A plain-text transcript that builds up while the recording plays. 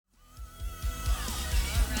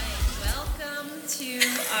to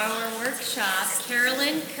our workshop.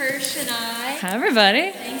 Carolyn Kirsch and I. Hi,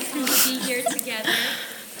 everybody. Thankful to be here together.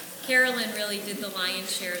 Carolyn really did the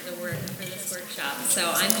lion's share of the work for this workshop,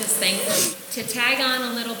 so I'm just thankful to tag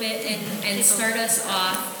on a little bit and start us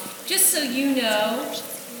off. Just so you know,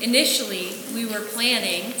 initially we were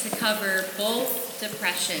planning to cover both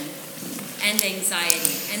depression and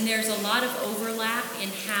anxiety, and there's a lot of overlap in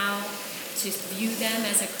how to view them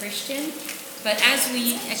as a Christian, but as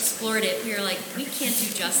we explored it, we were like, we can't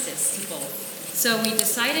do justice to both. So we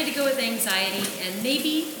decided to go with anxiety, and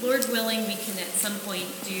maybe, Lord willing, we can at some point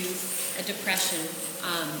do a depression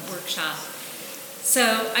workshop.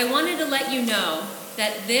 So I wanted to let you know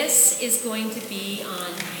that this is going to be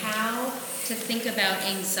on how to think about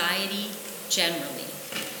anxiety generally.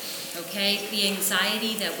 Okay? The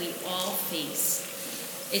anxiety that we all face.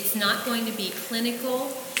 It's not going to be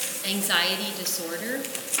clinical anxiety disorder,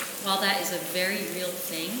 while that is a very real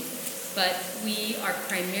thing. But we are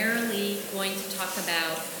primarily going to talk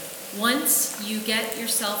about once you get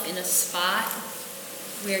yourself in a spot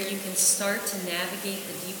where you can start to navigate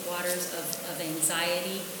the deep waters of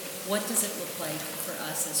anxiety, what does it look like for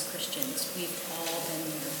us as Christians? We've all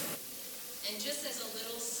been there. And just as a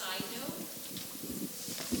little side note,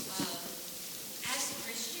 as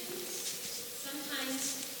Christians,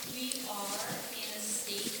 sometimes we are in a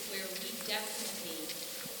state where we definitely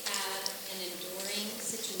have an enduring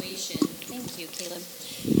situation. Thank you, Caleb.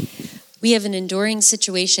 We have an enduring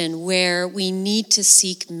situation where we need to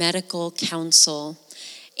seek medical counsel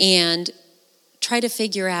and try to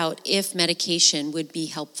figure out if medication would be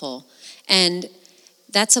helpful. And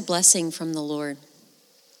that's a blessing from the Lord.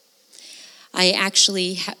 I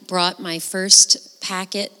actually brought my first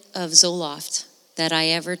packet of Zoloft that I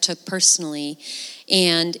ever took personally,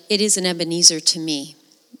 and it is an Ebenezer to me,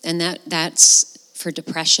 and that's for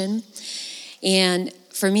depression. And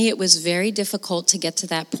for me, it was very difficult to get to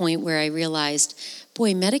that point where I realized,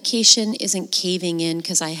 boy, medication isn't caving in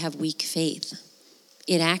because I have weak faith.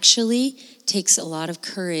 It actually takes a lot of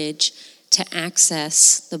courage to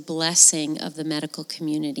access the blessing of the medical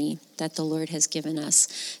community that the Lord has given us.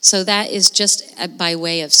 So that is just by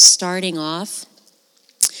way of starting off.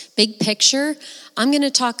 Big picture, I'm going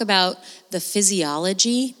to talk about the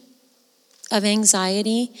physiology of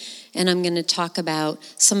anxiety, and I'm going to talk about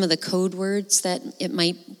some of the code words that it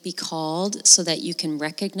might be called so that you can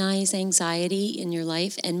recognize anxiety in your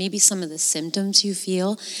life and maybe some of the symptoms you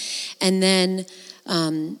feel, and then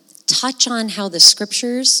touch on how the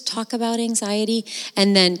scriptures talk about anxiety.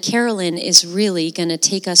 And then Carolyn is really going to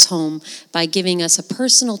take us home by giving us a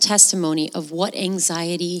personal testimony of what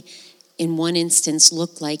anxiety in one instance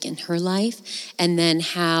looked like in her life, and then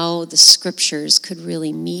how the scriptures could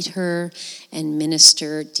really meet her and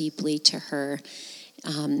minister deeply to her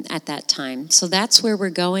at that time. So that's where we're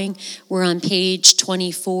going. We're on page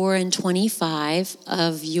 24 and 25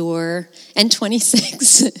 of and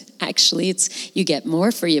 26. Actually, you get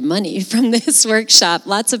more for your money from this workshop,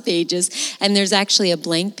 lots of pages, and there's actually a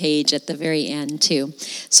blank page at the very end too.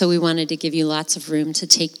 So we wanted to give you lots of room to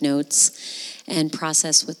take notes and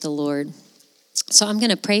process with the Lord. So I'm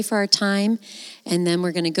going to pray for our time, and then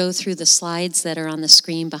we're going to go through the slides that are on the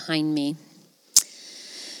screen behind me.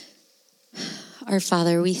 Our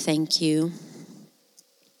Father, we thank you.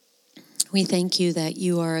 We thank you that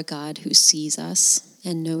you are a God who sees us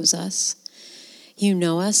and knows us. You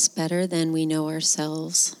know us better than we know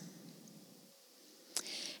ourselves.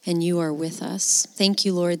 And you are with us. Thank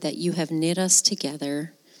you, Lord, that you have knit us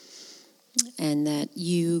together and that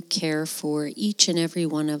you care for each and every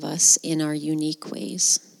one of us in our unique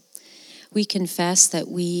ways. We confess that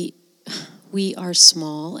we are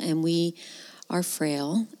small and we are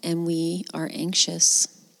frail and we are anxious.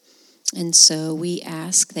 And so we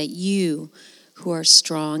ask that you, who are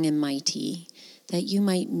strong and mighty, that you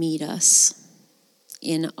might meet us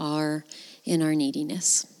in our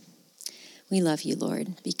neediness. We love you,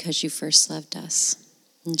 Lord, because you first loved us.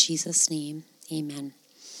 In Jesus' name, amen.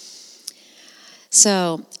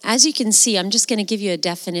 So, as you can see, I'm just going to give you a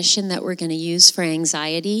definition that we're going to use for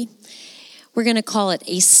anxiety. We're going to call it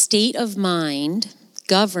a state of mind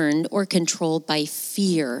governed or controlled by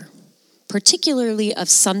fear, particularly of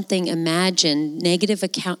something imagined negative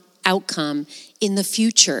outcome in the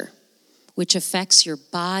future, which affects your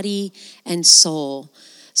body and soul.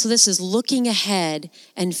 So this is looking ahead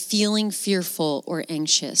and feeling fearful or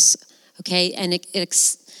anxious, okay? And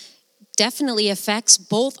it definitely affects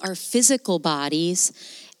both our physical bodies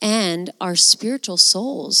and our spiritual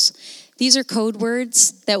souls. These are code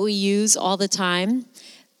words that we use all the time.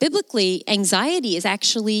 Biblically, anxiety is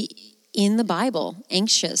actually in the Bible.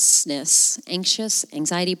 Anxiousness, anxious,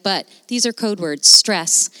 anxiety, but these are code words: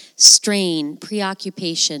 stress, strain,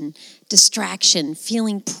 preoccupation, distraction,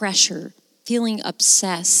 feeling pressure, feeling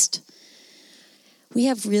obsessed. We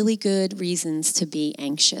have really good reasons to be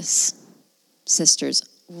anxious, sisters,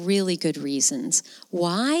 really good reasons.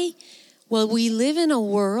 Why? Well, we live in a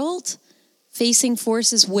world facing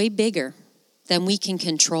forces way bigger than we can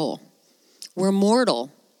control. We're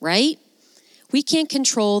mortal, right? We can't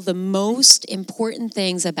control the most important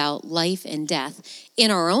things about life and death in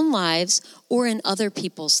our own lives or in other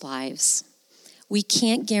people's lives. We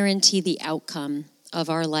can't guarantee the outcome of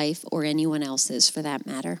our life or anyone else's, for that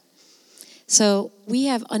matter. So we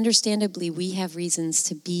have reasons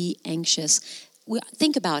to be anxious.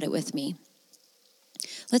 Think about it with me.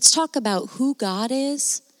 Let's talk about who God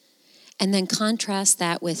is and then contrast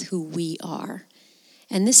that with who we are.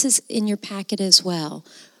 And this is in your packet as well.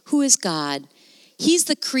 Who is God? He's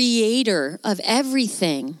the creator of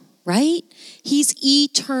everything, right? He's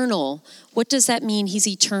eternal. What does that mean, he's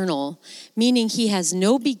eternal? Meaning he has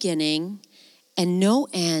no beginning and no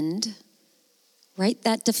end, right?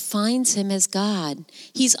 That defines him as God.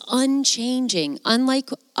 He's unchanging.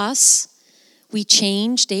 Unlike us, we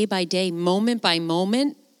change day by day, moment by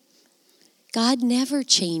moment. God never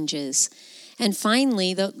changes. And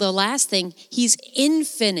finally, the last thing, he's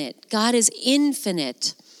infinite. God is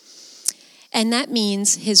infinite. And that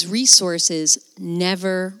means his resources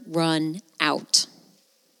never run out.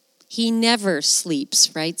 He never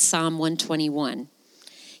sleeps, right? Psalm 121.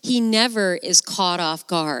 He never is caught off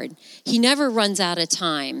guard. He never runs out of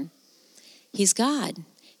time. He's God.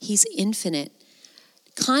 He's infinite.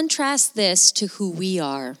 Contrast this to who we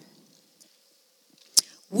are.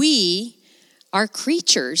 We are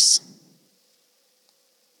creatures.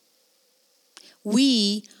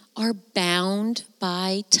 We are bound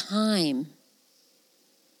by time.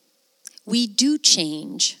 We do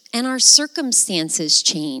change, and our circumstances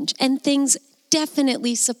change, and things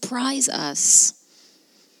definitely surprise us.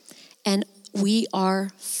 And we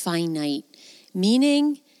are finite,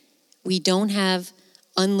 meaning we don't have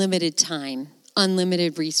unlimited time,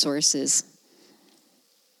 unlimited resources.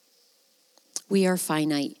 We are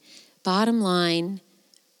finite. Bottom line,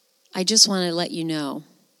 I just want to let you know,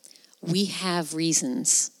 we have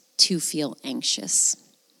reasons to feel anxious.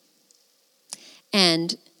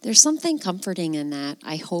 And there's something comforting in that,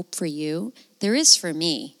 I hope for you. There is for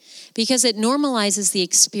me, because it normalizes the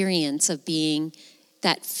experience of being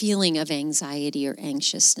that feeling of anxiety or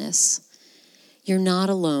anxiousness. You're not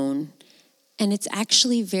alone, and it's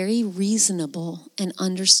actually very reasonable and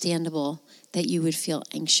understandable that you would feel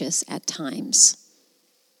anxious at times.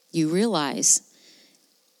 You realize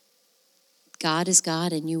God is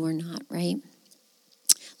God and you are not, right?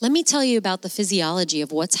 Let me tell you about the physiology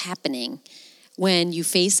of what's happening when you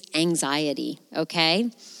face anxiety, okay?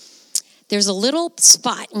 There's a little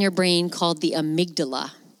spot in your brain called the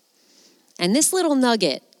amygdala. And this little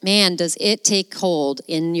nugget, man, does it take hold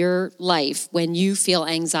in your life when you feel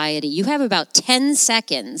anxiety. You have about 10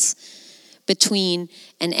 seconds between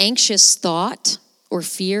an anxious thought or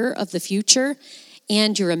fear of the future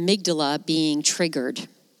and your amygdala being triggered.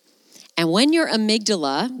 And when your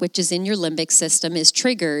amygdala, which is in your limbic system, is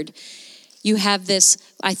triggered, you have this,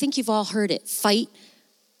 I think you've all heard it, fight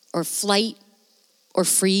or flight or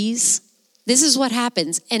freeze. This is what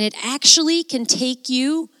happens. And it actually can take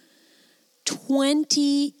you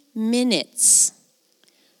 20 minutes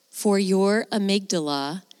for your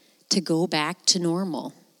amygdala to go back to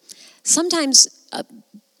normal. Sometimes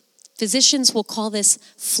physicians will call this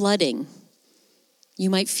flooding. You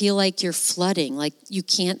might feel like you're flooding, like you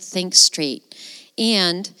can't think straight.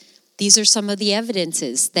 And these are some of the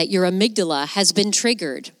evidences that your amygdala has been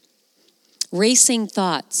triggered. Racing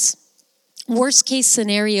thoughts, worst case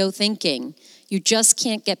scenario thinking, you just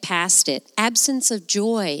can't get past it. Absence of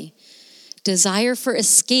joy, desire for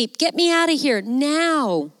escape, get me out of here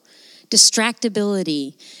now.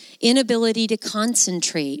 Distractibility, inability to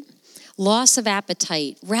concentrate, loss of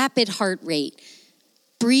appetite, rapid heart rate,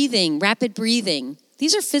 breathing, rapid breathing.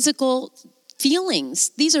 These are physical feelings.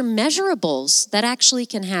 These are measurables that actually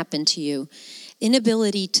can happen to you.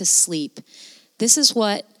 Inability to sleep. This is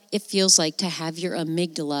what it feels like to have your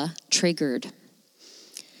amygdala triggered.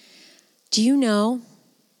 Do you know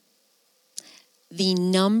the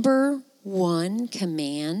number one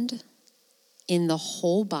command in the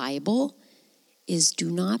whole Bible is do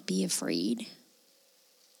not be afraid?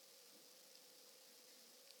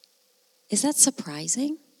 Is that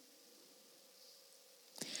surprising?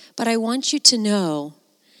 But I want you to know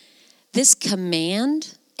this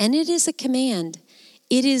command, and it is a command,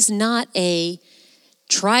 it is not a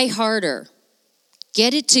try harder,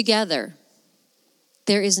 Get it together.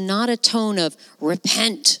 There is not a tone of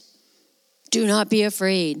repent. Do not be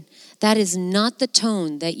afraid. That is not the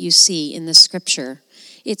tone that you see in the scripture.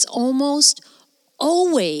 It's almost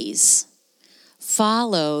always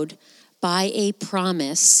followed by a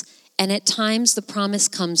promise. And at times the promise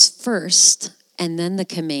comes first and then the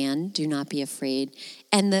command, do not be afraid.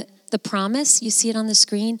 And the promise, you see it on the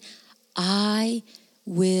screen, I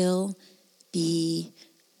will be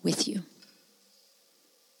with you.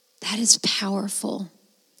 That is powerful,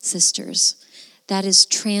 sisters. That is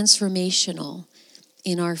transformational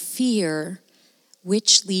in our fear,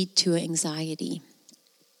 which lead to anxiety.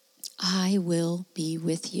 I will be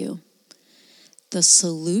with you. The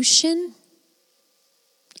solution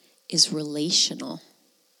is relational,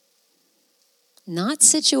 not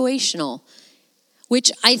situational,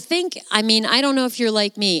 which I don't know if you're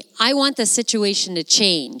like me. I want the situation to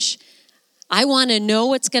change. I want to know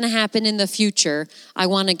what's going to happen in the future. I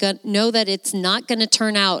want to know that it's not going to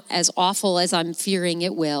turn out as awful as I'm fearing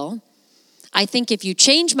it will. I think if you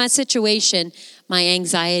change my situation, my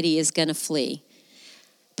anxiety is going to flee.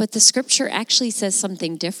 But the scripture actually says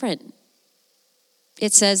something different.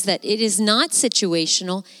 It says that it is not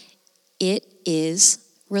situational, it is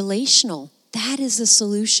relational. That is the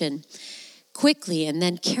solution. Quickly, and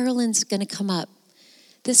then Carolyn's going to come up.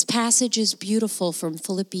 This passage is beautiful from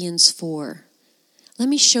Philippians 4. Let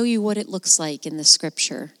me show you what it looks like in the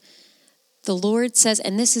scripture. The Lord says,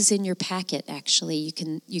 and this is in your packet actually,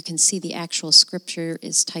 you can see the actual scripture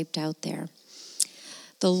is typed out there.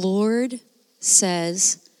 The Lord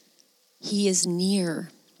says he is near.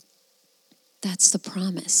 That's the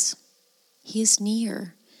promise. He is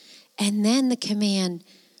near. And then the command,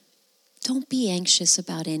 don't be anxious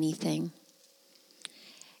about anything.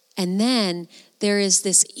 And then there is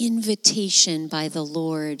this invitation by the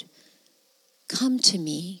Lord. Come to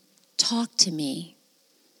me, talk to me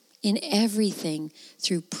in everything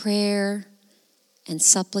through prayer and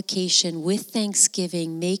supplication with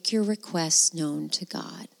thanksgiving. Make your requests known to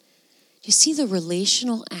God. You see the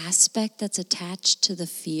relational aspect that's attached to the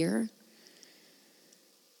fear?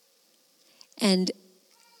 And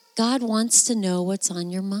God wants to know what's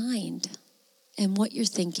on your mind and what you're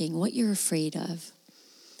thinking, what you're afraid of.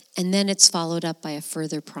 And then it's followed up by a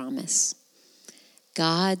further promise.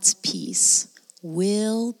 God's peace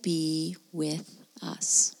will be with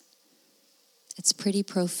us. It's pretty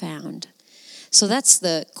profound. So that's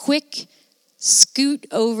the quick scoot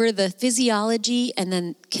over the physiology and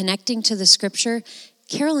then connecting to the scripture.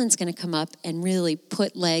 Carolyn's going to come up and really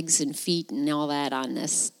put legs and feet and all that on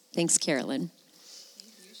this. Thanks, Carolyn.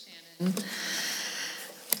 Thank you, Shannon.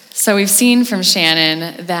 So we've seen from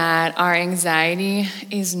Shannon that our anxiety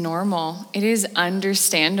is normal. It is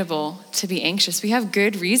understandable to be anxious. We have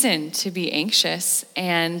good reason to be anxious.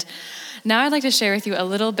 And now I'd like to share with you a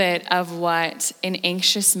little bit of what an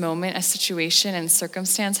anxious moment, a situation and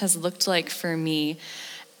circumstance has looked like for me.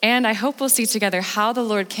 And I hope we'll see together how the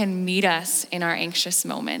Lord can meet us in our anxious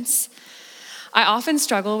moments. I often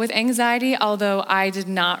struggle with anxiety, although I did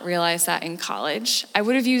not realize that in college. I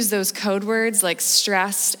would have used those code words like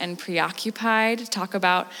stressed and preoccupied to talk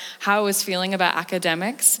about how I was feeling about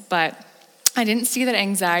academics, but I didn't see that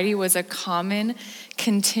anxiety was a common,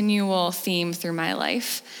 continual theme through my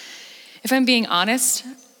life. If I'm being honest,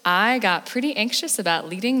 I got pretty anxious about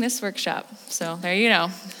leading this workshop. So there you go.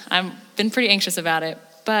 I've been pretty anxious about it,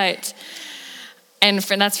 And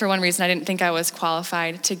that's for one reason I didn't think I was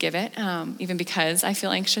qualified to give it, even because I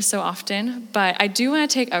feel anxious so often. But I do want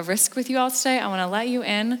to take a risk with you all today. I want to let you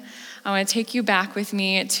in. I want to take you back with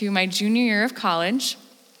me to my junior year of college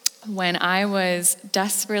when I was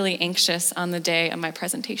desperately anxious on the day of my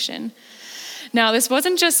presentation. Now, this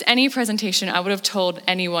wasn't just any presentation I would have told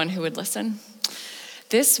anyone who would listen.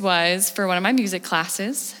 This was for one of my music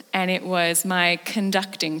classes, and it was my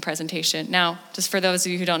conducting presentation. Now, just for those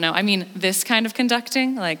of you who don't know, I mean this kind of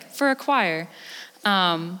conducting, like for a choir.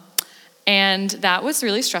 And that was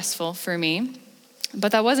really stressful for me.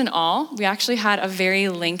 But that wasn't all. We actually had a very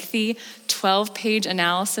lengthy 12-page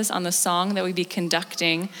analysis on the song that we'd be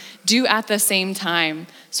conducting due at the same time.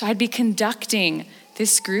 So I'd be conducting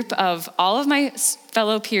this group of all of my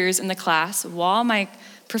fellow peers in the class while my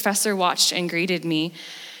professor watched and graded me,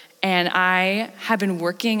 and I had been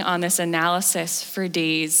working on this analysis for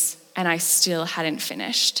days, and I still hadn't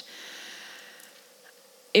finished.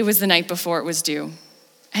 It was the night before it was due.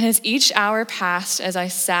 And as each hour passed, as I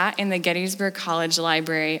sat in the Gettysburg College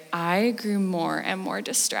library, I grew more and more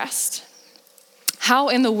distressed. How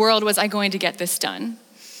in the world was I going to get this done?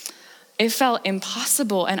 It felt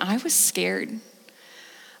impossible, and I was scared.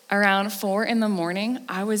 Around 4 a.m,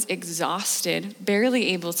 I was exhausted, barely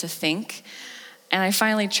able to think. and I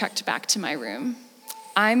finally trekked back to my room.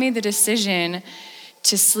 I made the decision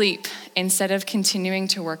to sleep instead of continuing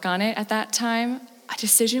to work on it at that time, a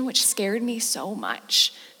decision which scared me so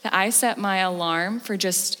much that I set my alarm for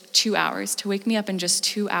just 2 hours, to wake me up in just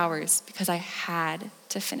 2 hours, because I had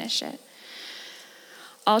to finish it.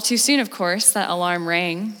 All too soon, of course, that alarm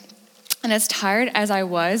rang. And as tired as I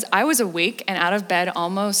was awake and out of bed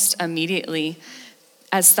almost immediately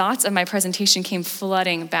as thoughts of my presentation came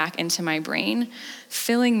flooding back into my brain,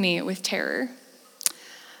 filling me with terror.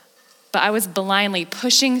 But I was blindly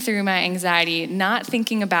pushing through my anxiety, not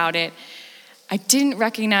thinking about it. I didn't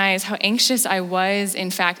recognize how anxious I was,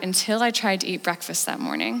 in fact, until I tried to eat breakfast that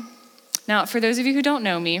morning. Now, for those of you who don't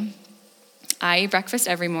know me, I eat breakfast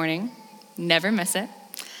every morning, never miss it.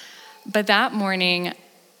 But that morning,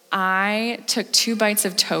 I took 2 bites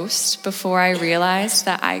of toast before I realized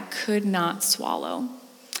that I could not swallow.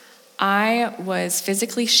 I was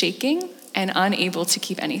physically shaking and unable to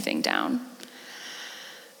keep anything down.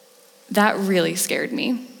 That really scared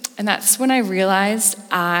me. And that's when I realized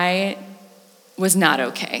I was not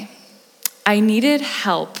okay. I needed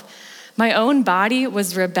help. My own body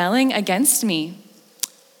was rebelling against me,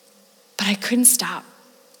 but I couldn't stop.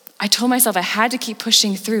 I told myself I had to keep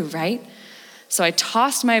pushing through, right? So I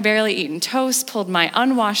tossed my barely eaten toast, pulled my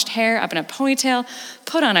unwashed hair up in a ponytail,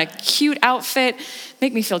 put on a cute outfit,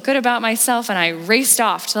 make me feel good about myself, and I raced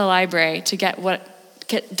off to the library to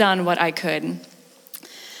get done what I could.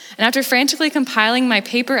 And after frantically compiling my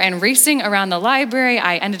paper and racing around the library,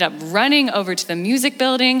 I ended up running over to the music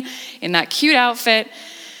building in that cute outfit.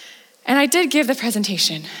 And I did give the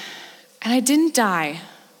presentation. And I didn't die,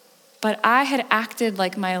 but I had acted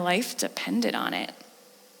like my life depended on it.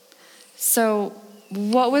 So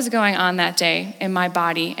what was going on that day in my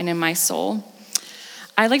body and in my soul?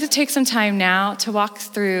 I'd like to take some time now to walk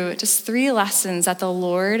through just 3 lessons that the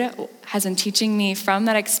Lord has been teaching me from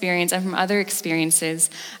that experience and from other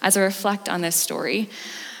experiences as I reflect on this story.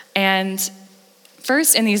 And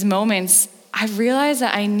first, in these moments, I realized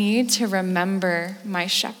that I need to remember my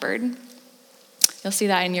shepherd. You'll see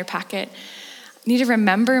that in your packet. I need to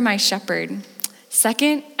remember my shepherd.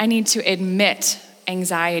 Second, I need to admit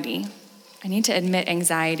anxiety. I need to admit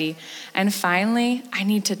anxiety. And finally, I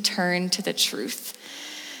need to turn to the truth.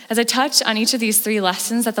 As I touch on each of these 3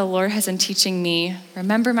 lessons that the Lord has been teaching me,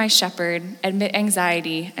 remember my shepherd, admit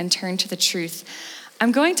anxiety, and turn to the truth,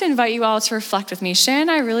 I'm going to invite you all to reflect with me. Shannon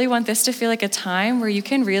and I really want this to feel like a time where you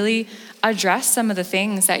can really address some of the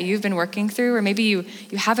things that you've been working through, or maybe you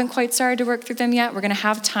haven't quite started to work through them yet. We're going to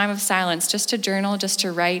have time of silence just to journal, just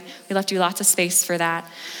to write. We left you lots of space for that.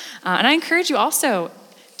 And I encourage you also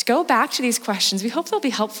to go back to these questions. We hope they'll be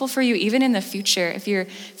helpful for you even in the future. If you're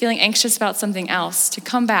feeling anxious about something else, to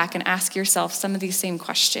come back and ask yourself some of these same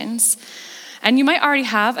questions. And you might already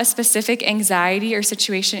have a specific anxiety or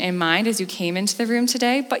situation in mind as you came into the room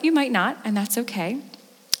today, but you might not, and that's okay.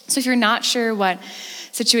 So if you're not sure what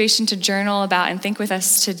situation to journal about and think with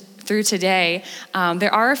us through today,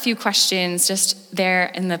 there are a few questions just there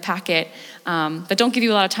in the packet, but don't give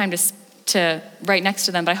you a lot of time to write next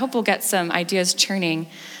to them, but I hope we'll get some ideas churning,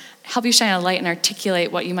 help you shine a light and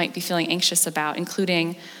articulate what you might be feeling anxious about,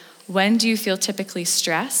 including when do you feel typically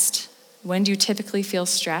stressed? When do you typically feel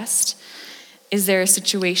stressed? Is there a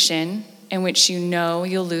situation in which you know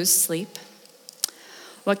you'll lose sleep?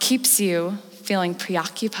 What keeps you feeling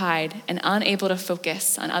preoccupied and unable to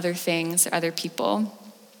focus on other things or other people?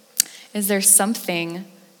 Is there something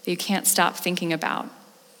that you can't stop thinking about?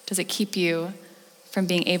 Does it keep you from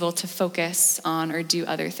being able to focus on or do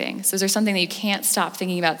other things? So is there something that you can't stop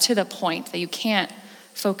thinking about to the point that you can't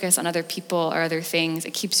focus on other people or other things?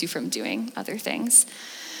 It keeps you from doing other things.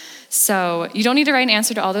 So you don't need to write an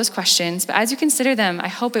answer to all those questions, but as you consider them, I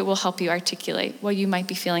hope it will help you articulate what you might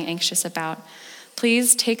be feeling anxious about.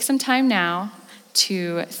 Please take some time now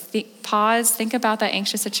to pause, think about that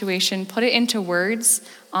anxious situation, put it into words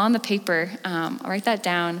on the paper. I'll write that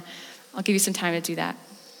down. I'll give you some time to do that.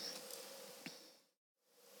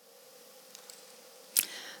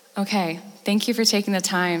 Okay, thank you for taking the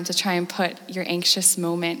time to try and put your anxious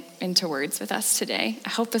moment into words with us today. I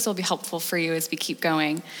hope this will be helpful for you as we keep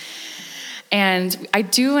going. And I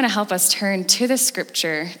do want to help us turn to the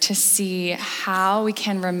scripture to see how we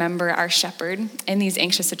can remember our shepherd in these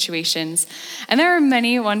anxious situations. And there are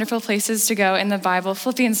many wonderful places to go in the Bible.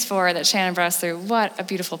 Philippians 4 that Shannon brought us through, what a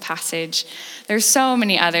beautiful passage. There's so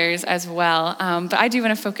many others as well. But I do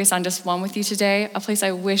want to focus on just one with you today, a place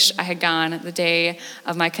I wish I had gone the day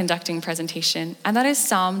of my conducting presentation. And that is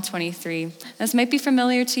Psalm 23. This might be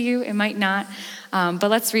familiar to you, it might not. But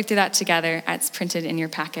let's read through that together. It's printed in your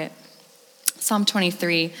packet. Psalm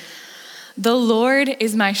 23, the Lord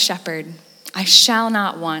is my shepherd. I shall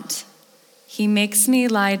not want. He makes me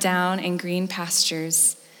lie down in green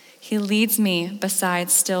pastures. He leads me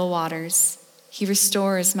beside still waters. He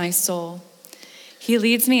restores my soul. He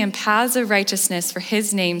leads me in paths of righteousness for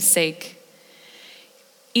his name's sake.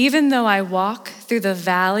 Even though I walk through the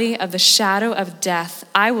valley of the shadow of death,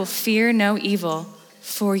 I will fear no evil,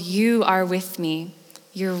 for you are with me.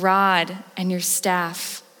 Your rod and your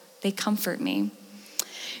staff, they comfort me.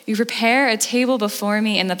 You prepare a table before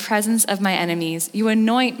me in the presence of my enemies. You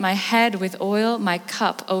anoint my head with oil, my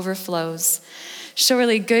cup overflows.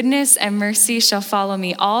 Surely goodness and mercy shall follow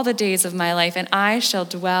me all the days of my life, and I shall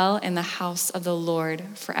dwell in the house of the Lord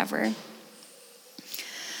forever.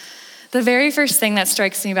 The very first thing that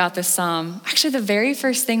strikes me about this psalm, actually the very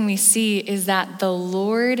first thing we see is that the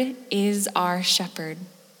Lord is our shepherd.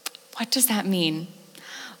 What does that mean?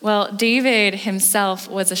 Well, David himself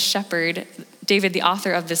was a shepherd. David, the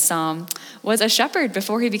author of this psalm, was a shepherd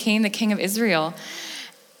before he became the king of Israel.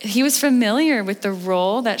 He was familiar with the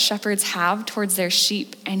role that shepherds have towards their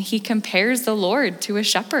sheep, and he compares the Lord to a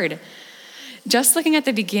shepherd. Just looking at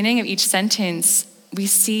the beginning of each sentence, we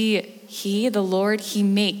see he, the Lord, he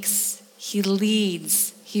makes, he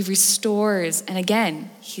leads, he restores, and again,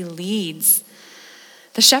 he leads.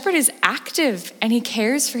 The shepherd is active and he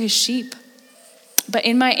cares for his sheep. But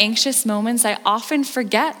in my anxious moments, I often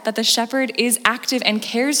forget that the shepherd is active and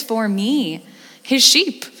cares for me, his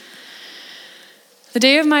sheep. The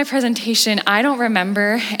day of my presentation, I don't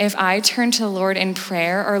remember if I turned to the Lord in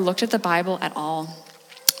prayer or looked at the Bible at all.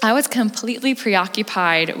 I was completely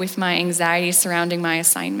preoccupied with my anxiety surrounding my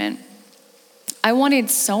assignment. I wanted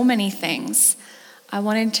so many things. I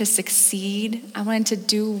wanted to succeed. I wanted to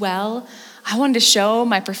do well. I wanted to show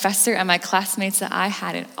my professor and my classmates that I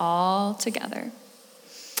had it all together.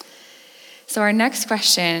 So our next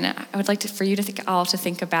question I would like for you to all to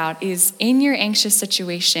think about is, in your anxious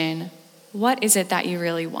situation, what is it that you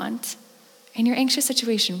really want? In your anxious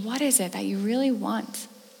situation, what is it that you really want?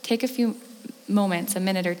 Take a few moments, a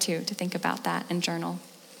minute or two, to think about that and journal.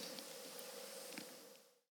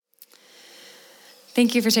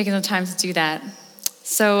 Thank you for taking the time to do that.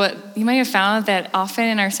 So you might have found that often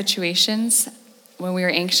in our situations, when we are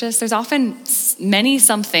anxious, there's often many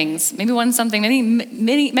somethings, maybe one something,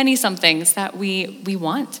 many somethings that we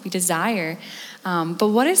want, we desire. But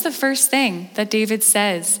what is the first thing that David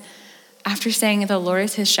says after saying the Lord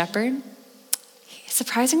is his shepherd?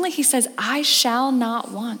 Surprisingly, he says, I shall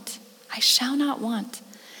not want. I shall not want.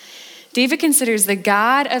 David considers the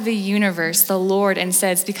God of the universe the Lord and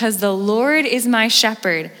says, because the Lord is my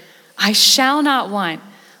shepherd, I shall not want.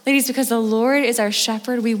 Ladies, because the Lord is our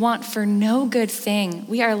shepherd, we want for no good thing.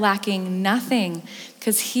 We are lacking nothing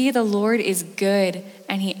because he, the Lord, is good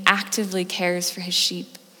and he actively cares for his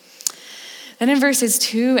sheep. Then in verses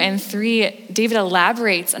 2 and 3, David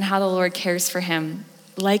elaborates on how the Lord cares for him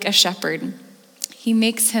like a shepherd. He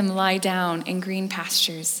makes him lie down in green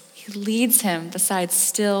pastures. He leads him beside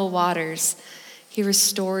still waters. He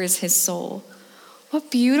restores his soul. What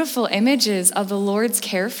beautiful images of the Lord's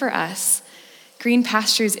care for us. Green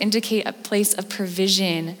pastures indicate a place of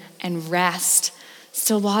provision and rest.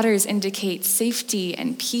 Still waters indicate safety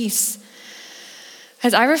and peace.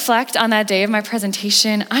 As I reflect on that day of my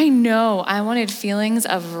presentation, I know I wanted feelings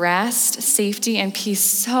of rest, safety, and peace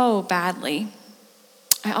so badly.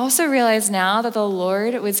 I also realize now that the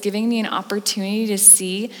Lord was giving me an opportunity to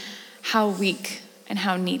see how weak and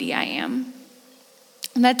how needy I am.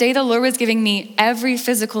 And that day, the Lord was giving me every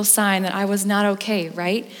physical sign that I was not okay,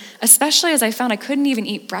 right? Especially as I found I couldn't even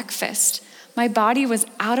eat breakfast. My body was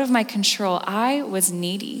out of my control. I was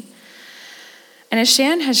needy. And as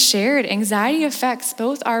Shan has shared, anxiety affects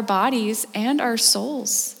both our bodies and our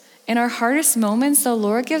souls. In our hardest moments, the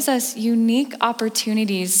Lord gives us unique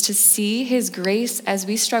opportunities to see his grace as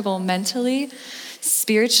we struggle mentally,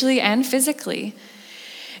 spiritually, and physically.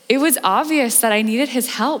 It was obvious that I needed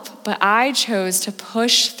his help, but I chose to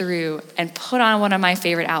push through and put on one of my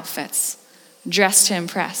favorite outfits, dressed to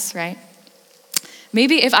impress, right?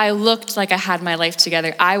 Maybe if I looked like I had my life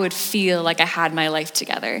together, I would feel like I had my life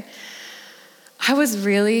together. I was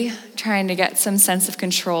really trying to get some sense of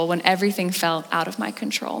control when everything felt out of my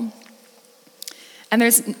control. And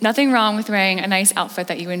there's nothing wrong with wearing a nice outfit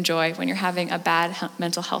that you enjoy when you're having a bad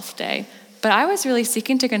mental health day. But I was really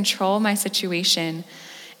seeking to control my situation.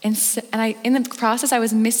 And in the process, I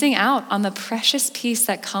was missing out on the precious peace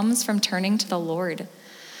that comes from turning to the Lord.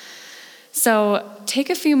 So take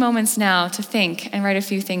a few moments now to think and write a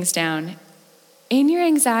few things down. In your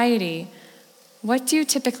anxiety, what do you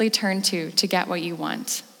typically turn to get what you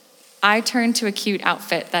want? I turned to a cute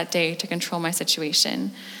outfit that day to control my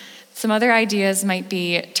situation. Some other ideas might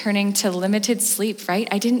be turning to limited sleep, right?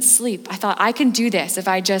 I didn't sleep. I thought I can do this if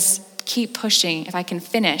I just keep pushing, if I can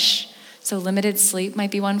finish. So limited sleep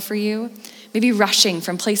might be one for you. Maybe rushing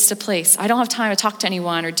from place to place. I don't have time to talk to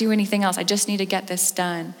anyone or do anything else. I just need to get this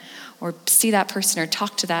done. Or see that person or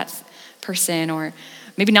talk to that person, or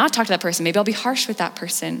maybe not talk to that person. Maybe I'll be harsh with that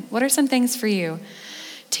person. What are some things for you?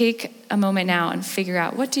 Take a moment now and figure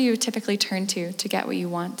out, what do you typically turn to get what you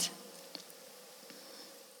want?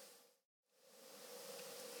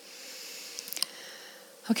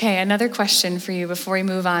 Okay, another question for you before we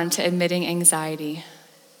move on to admitting anxiety.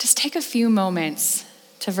 Just take a few moments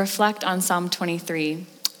to reflect on Psalm 23,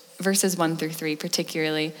 verses 1 through 3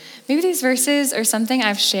 particularly. Maybe these verses or something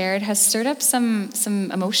I've shared has stirred up some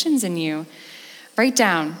emotions in you. Write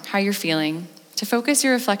down how you're feeling. To focus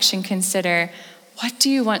your reflection, consider, what do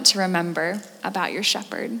you want to remember about your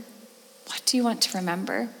shepherd? What do you want to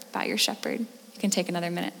remember about your shepherd? You can take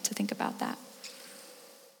another minute to think about that.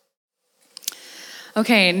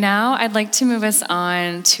 Okay, now I'd like to move us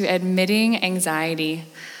on to admitting anxiety.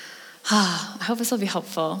 I hope this will be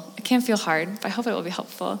helpful. It can feel hard, but I hope it will be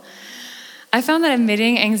helpful. I found that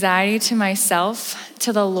admitting anxiety to myself,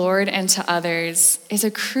 to the Lord, and to others is a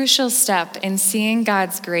crucial step in seeing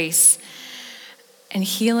God's grace and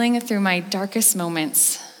healing through my darkest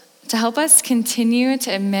moments. To help us continue to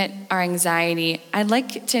admit our anxiety, I'd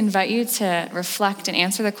like to invite you to reflect and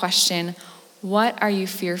answer the question, what are you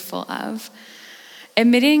fearful of?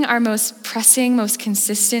 Admitting our most pressing, most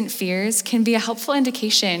consistent fears can be a helpful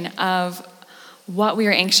indication of what we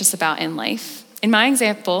are anxious about in life. In my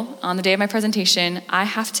example, on the day of my presentation, I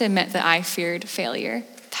have to admit that I feared failure.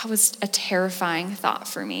 That was a terrifying thought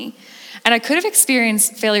for me. And I could have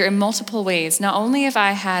experienced failure in multiple ways, not only if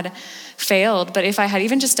I had failed, but if I had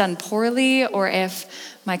even just done poorly, or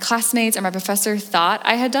if my classmates or my professor thought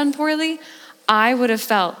I had done poorly, I would have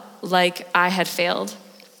felt like I had failed.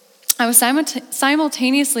 I was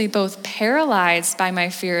simultaneously both paralyzed by my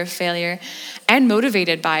fear of failure and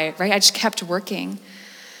motivated by it, right? I just kept working.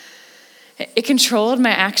 It controlled my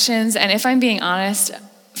actions, and if I'm being honest,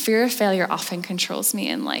 fear of failure often controls me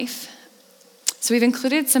in life. So we've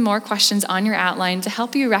included some more questions on your outline to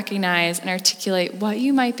help you recognize and articulate what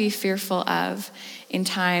you might be fearful of in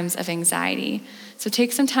times of anxiety. So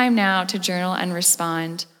take some time now to journal and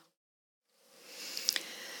respond.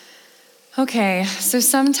 Okay, so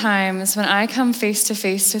sometimes when I come face to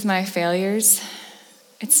face with my failures,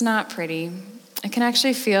 it's not pretty. I can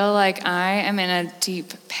actually feel like I am in a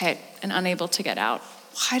deep pit and unable to get out.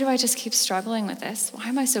 Why do I just keep struggling with this? Why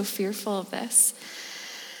am I so fearful of this?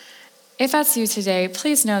 If that's you today,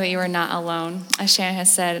 please know that you are not alone. As Shannon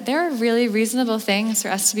has said, there are really reasonable things for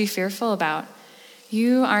us to be fearful about.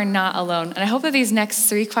 You are not alone. And I hope that these next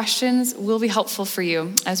 3 questions will be helpful for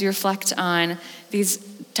you as you reflect on these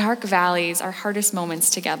dark valleys, our hardest moments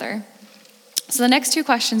together. So the next 2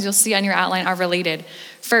 questions you'll see on your outline are related.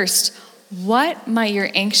 First, what might your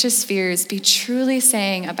anxious fears be truly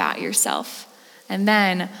saying about yourself? And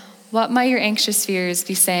then, what might your anxious fears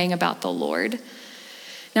be saying about the Lord?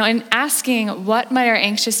 Now, in asking what might our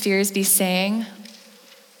anxious fears be saying,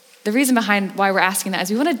 the reason behind why we're asking that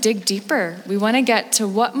is we want to dig deeper. We want to get to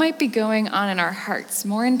what might be going on in our hearts,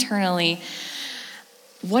 more internally.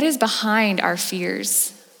 What is behind our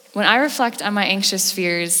fears? When I reflect on my anxious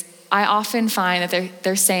fears, I often find that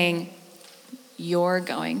they're saying, you're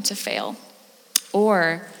going to fail,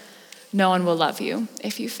 or no one will love you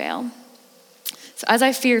if you fail. So as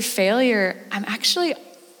I fear failure, I'm actually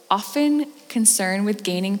often concerned with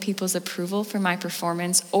gaining people's approval for my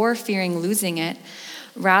performance or fearing losing it,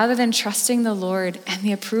 rather than trusting the Lord and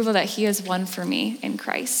the approval that He has won for me in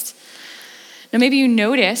Christ. Now, maybe you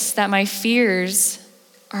notice that my fears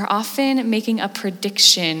are often making a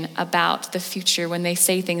prediction about the future when they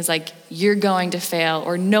say things like, you're going to fail,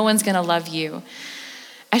 or no one's going to love you.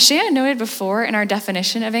 As Shannon noted before in our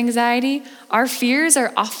definition of anxiety, our fears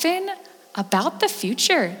are often about the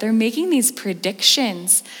future. They're making these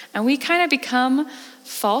predictions, and we kind of become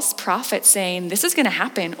false prophets saying, this is going to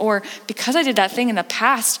happen, or because I did that thing in the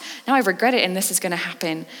past, now I regret it and this is going to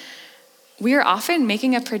happen. We are often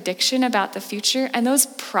making a prediction about the future, and those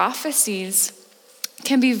prophecies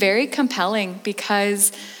can be very compelling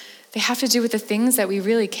because they have to do with the things that we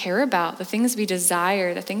really care about, the things we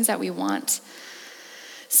desire, the things that we want.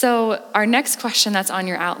 So our next question that's on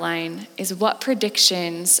your outline is, what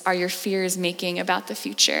predictions are your fears making about the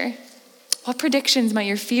future? What predictions might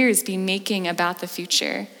your fears be making about the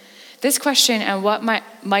future? This question and what might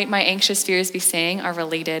my anxious fears be saying are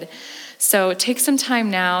related. So take some time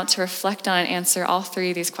now to reflect on and answer all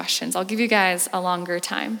 3 of these questions. I'll give you guys a longer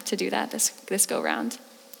time to do that this go round.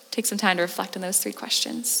 Take some time to reflect on those 3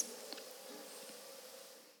 questions.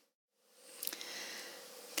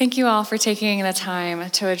 Thank you all for taking the time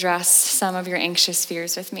to address some of your anxious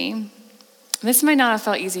fears with me. This might not have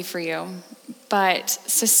felt easy for you, but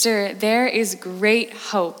sister, there is great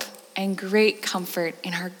hope and great comfort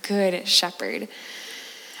in our good shepherd.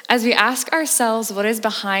 As we ask ourselves what is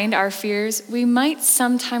behind our fears, we might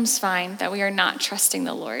sometimes find that we are not trusting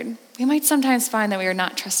the Lord.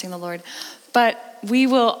 But we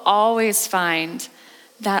will always find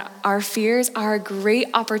that our fears are a great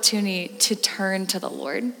opportunity to turn to the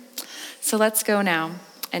Lord. So let's go now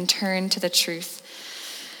and turn to the truth.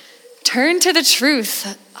 Turn to the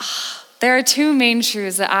truth. There are two main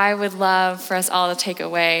truths that I would love for us all to take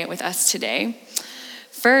away with us today.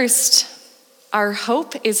 First, our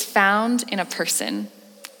hope is found in a person.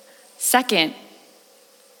 Second,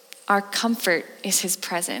 our comfort is his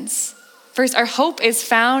presence. First, our hope is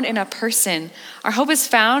found in a person. Our hope is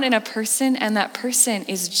found in a person, and that person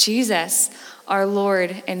is Jesus, our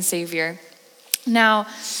Lord and Savior. Now,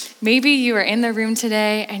 maybe you are in the room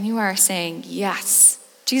today and you are saying, yes,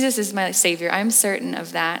 Jesus is my Savior. I'm certain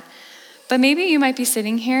of that. But maybe you might be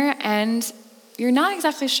sitting here and you're not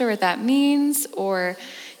exactly sure what that means, or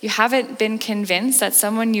you haven't been convinced that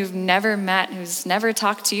someone you've never met, who's never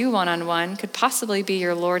talked to you one-on-one, could possibly be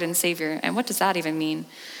your Lord and Savior. And what does that even mean?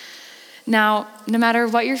 Now, no matter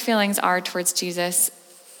what your feelings are towards Jesus,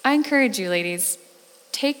 I encourage you, ladies,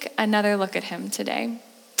 take another look at him today.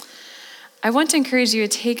 I want to encourage you to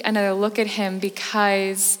take another look at him,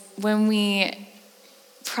 because when we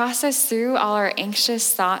process through all our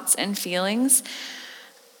anxious thoughts and feelings,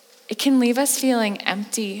 it can leave us feeling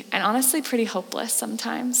empty and honestly pretty hopeless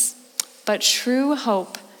sometimes. But true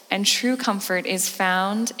hope and true comfort is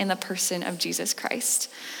found in the person of Jesus Christ.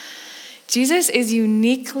 Jesus is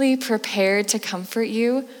uniquely prepared to comfort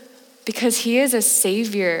you because he is a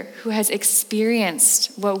Savior who has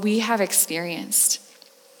experienced what we have experienced.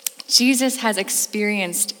 Jesus has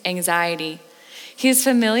experienced anxiety. He is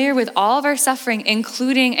familiar with all of our suffering,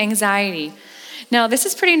 including anxiety. Now, this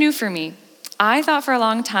is pretty new for me. I thought for a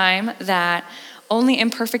long time that only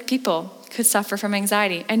imperfect people could suffer from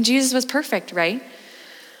anxiety, and Jesus was perfect, right?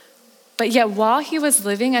 But yet, while he was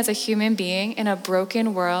living as a human being in a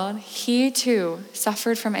broken world, he too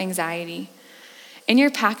suffered from anxiety. In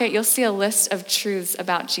your packet, you'll see a list of truths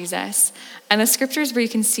about Jesus, and the scriptures where you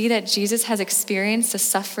can see that Jesus has experienced the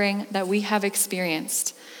suffering that we have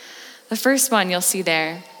experienced. The first one you'll see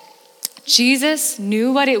there. Jesus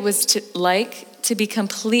knew what it was like to be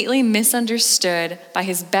completely misunderstood by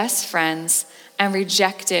his best friends and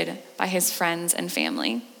rejected by his friends and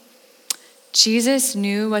family. Jesus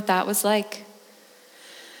knew what that was like.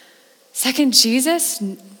 Second, Jesus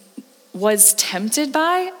was tempted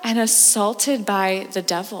by and assaulted by the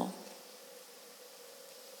devil.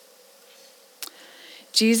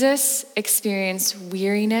 Jesus experienced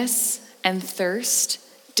weariness and thirst,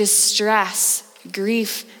 distress,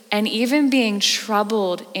 grief, and even being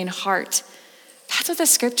troubled in heart. That's what the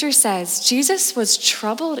scripture says. Jesus was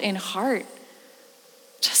troubled in heart,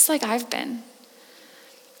 just like I've been.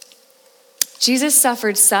 Jesus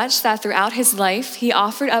suffered such that throughout his life, he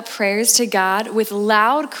offered up prayers to God with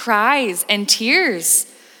loud cries and tears.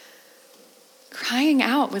 Crying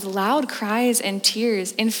out with loud cries and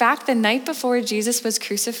tears. In fact, the night before Jesus was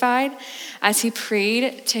crucified, as he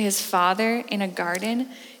prayed to his Father in a garden,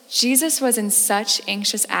 Jesus was in such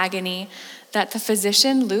anxious agony that the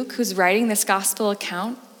physician Luke, who's writing this gospel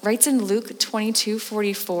account, writes in Luke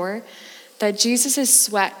 22:44 that Jesus'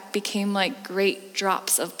 sweat became like great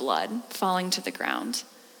drops of blood falling to the ground.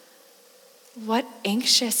 What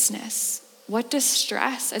anxiousness, what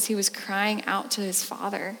distress as he was crying out to his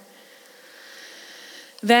Father.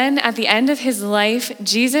 Then at the end of his life,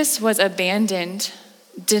 Jesus was abandoned,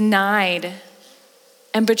 denied,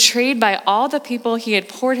 and betrayed by all the people he had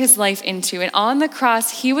poured his life into. And on the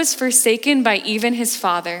cross, he was forsaken by even his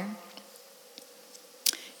Father.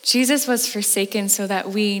 Jesus was forsaken so that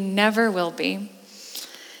we never will be.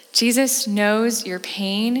 Jesus knows your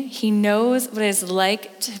pain. He knows what it is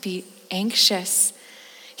like to be anxious.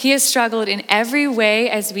 He has struggled in every way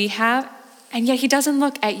as we have, and yet he doesn't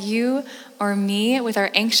look at you or me with our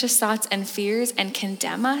anxious thoughts and fears and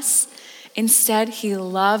condemn us. Instead, he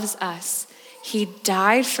loves us. He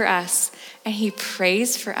died for us, and he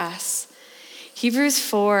prays for us. Hebrews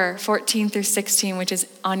 4:14-16, which is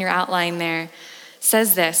on your outline there,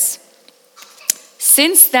 says this: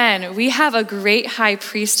 "Since then, we have a great high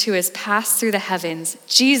priest who has passed through the heavens,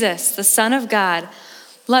 Jesus, the Son of God.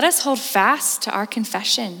 Let us hold fast to our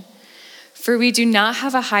confession. For we do not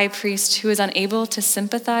have a high priest who is unable to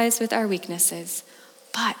sympathize with our weaknesses,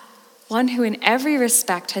 but one who in every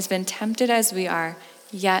respect has been tempted as we are,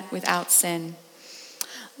 yet without sin."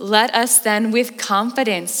 Let us then with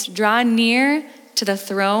confidence draw near to the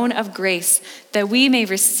throne of grace, that we may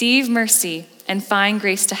receive mercy and find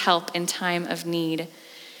grace to help in time of need.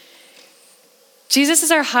 Jesus is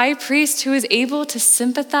our high priest who is able to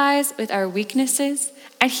sympathize with our weaknesses,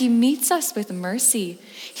 and he meets us with mercy.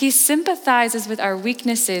 He sympathizes with our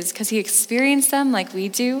weaknesses because he experienced them like we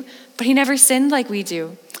do, but he never sinned like we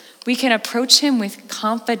do. We can approach him with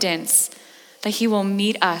confidence that he will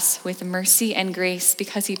meet us with mercy and grace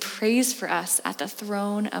because he prays for us at the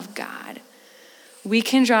throne of God. We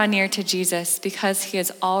can draw near to Jesus because he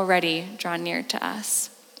has already drawn near to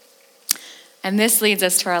us. And this leads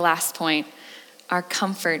us to our last point. Our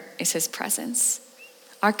comfort is his presence.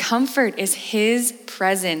 Our comfort is his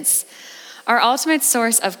presence. Our ultimate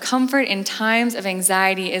source of comfort in times of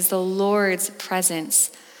anxiety is the Lord's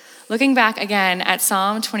presence. Looking back again at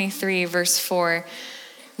Psalm 23, verse 4,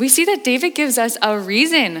 we see that David gives us a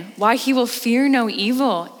reason why he will fear no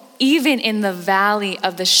evil, even in the valley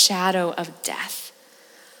of the shadow of death.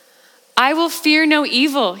 I will fear no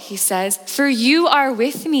evil, he says, for you are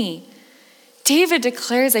with me. David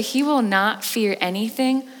declares that he will not fear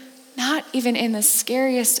anything, not even in the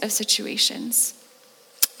scariest of situations,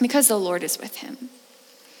 because the Lord is with him.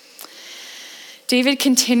 David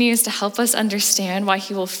continues to help us understand why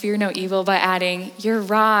he will fear no evil by adding, your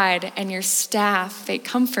rod and your staff, they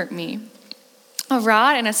comfort me. A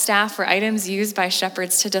rod and a staff were items used by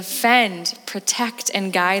shepherds to defend, protect,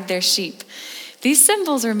 and guide their sheep. These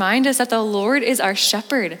symbols remind us that the Lord is our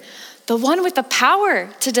shepherd, the one with the power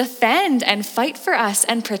to defend and fight for us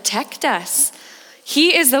and protect us.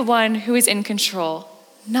 He is the one who is in control,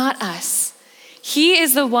 not us. He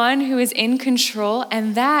is the one who is in control,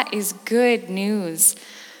 and that is good news.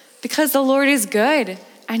 Because the Lord is good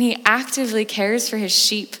and he actively cares for his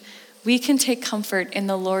sheep, we can take comfort in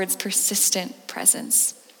the Lord's persistent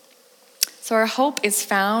presence. So our hope is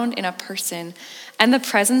found in a person, and the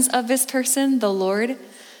presence of this person, the Lord,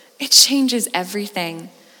 it changes everything.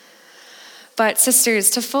 But sisters,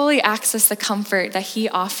 to fully access the comfort that he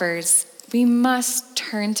offers, we must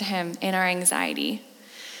turn to him in our anxiety.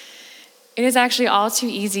 It is actually all too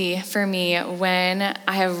easy for me when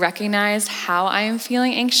I have recognized how I am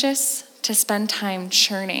feeling anxious to spend time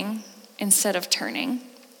churning instead of turning.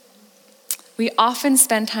 We often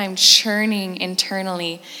spend time churning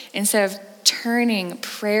internally instead of turning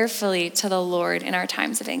prayerfully to the Lord in our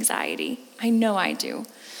times of anxiety. I know I do.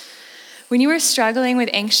 When you are struggling with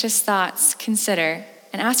anxious thoughts, consider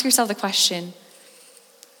and ask yourself the question,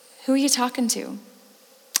 who are you talking to?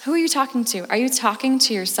 Who are you talking to? Are you talking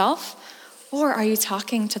to yourself or are you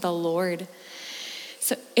talking to the Lord?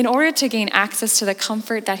 So in order to gain access to the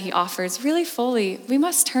comfort that he offers really fully, we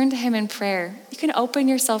must turn to him in prayer. You can open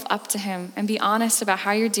yourself up to him and be honest about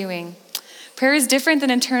how you're doing. Prayer is different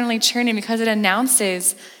than internally churning because it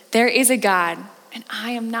announces there is a God and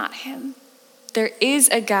I am not him. There is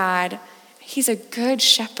a God. He's a good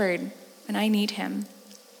shepherd and I need him.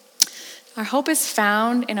 Our hope is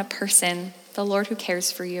found in a person, the Lord who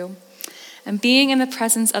cares for you. And being in the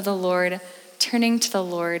presence of the Lord, turning to the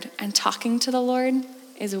Lord and talking to the Lord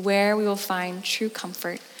is where we will find true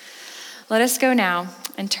comfort. Let us go now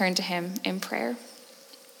and turn to him in prayer.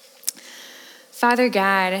 Father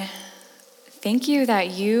God, thank you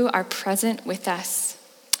that you are present with us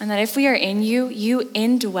and that if we are in you, you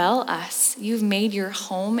indwell us. You've made your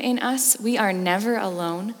home in us. We are never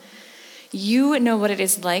alone. You know what it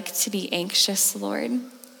is like to be anxious, Lord.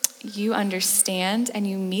 You understand and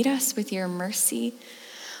you meet us with your mercy.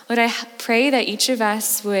 Lord, I pray that each of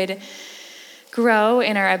us would grow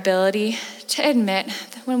in our ability to admit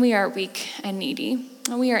that when we are weak and needy,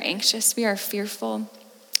 when we are anxious, we are fearful.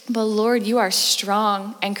 But Lord, you are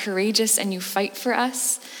strong and courageous and you fight for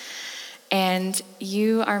us. And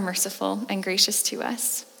you are merciful and gracious to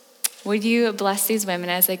us. Would you bless these women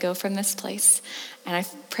as they go from this place? And I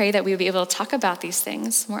pray that we will be able to talk about these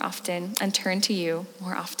things more often and turn to you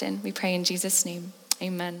more often. We pray in Jesus' name.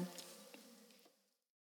 Amen.